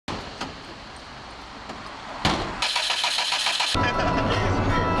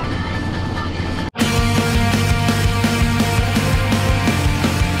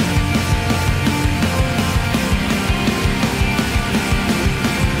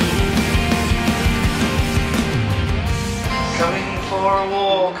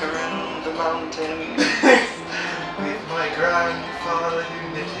walk around the mountain with my grandfather who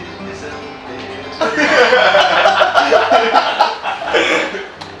knitted his own beard.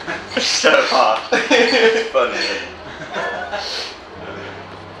 So hard. It's funny.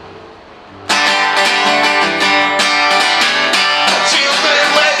 Children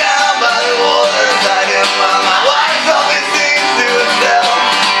way down by the water, dragging my wife always sings to herself.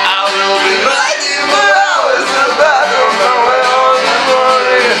 I will be riding for hours in the bathroom somewhere on the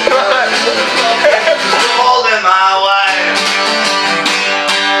morning. Holding my wife.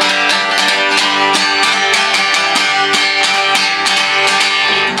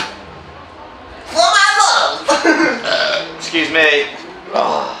 For my love. Excuse me.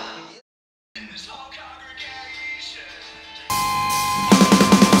 Oh.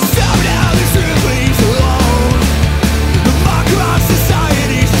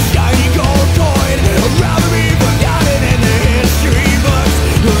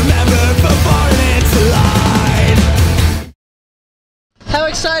 How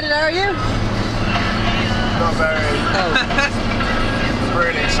excited are you? Not very. Oh.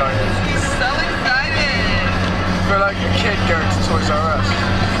 Really excited. He's so excited. I feel like a kid going to Toys R Us.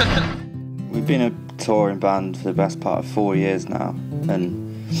 We've been a touring band for the best part of 4 years now, and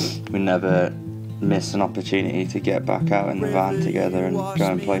we never miss an opportunity to get back out in the van together and go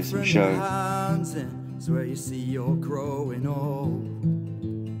and play some shows.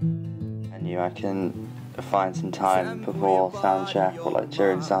 And I can find some time before sound check or like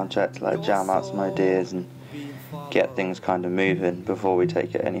during sound check to like jam out some ideas and get things kind of moving before we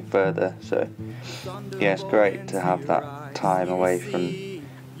take it any further. So yeah, it's great to have that time away from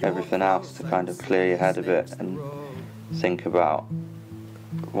everything else to kind of clear your head a bit and think about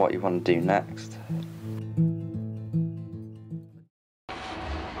what you want to do next.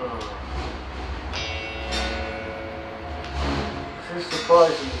 This is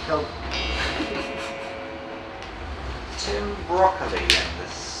surprising you come. Tim Broccoli and the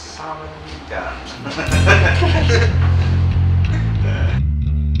salmon gun.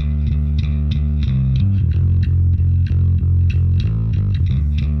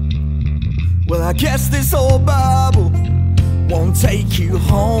 Well, I guess this old Bible won't take you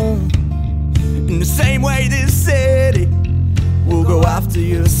home. In the same way this city will go after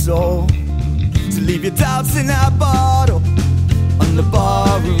your soul. To leave your doubts in that bottle on the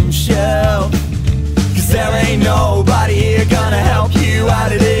barroom shelf. Cause there ain't nobody here gonna help you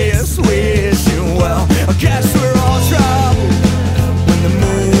out of this. Wishing well, I guess we're all troubled when the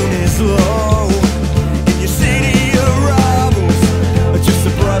moon is low. In your city of rebels, or just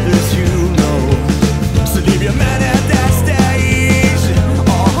the brothers you know. So leave your men at that station,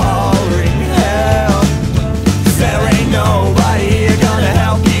 all hollering hell. Cause there ain't nobody here gonna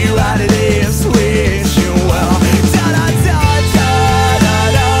help you out of this. Wishing well.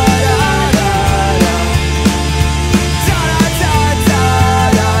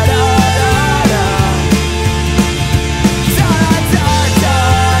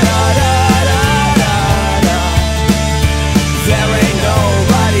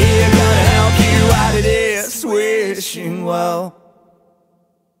 Well,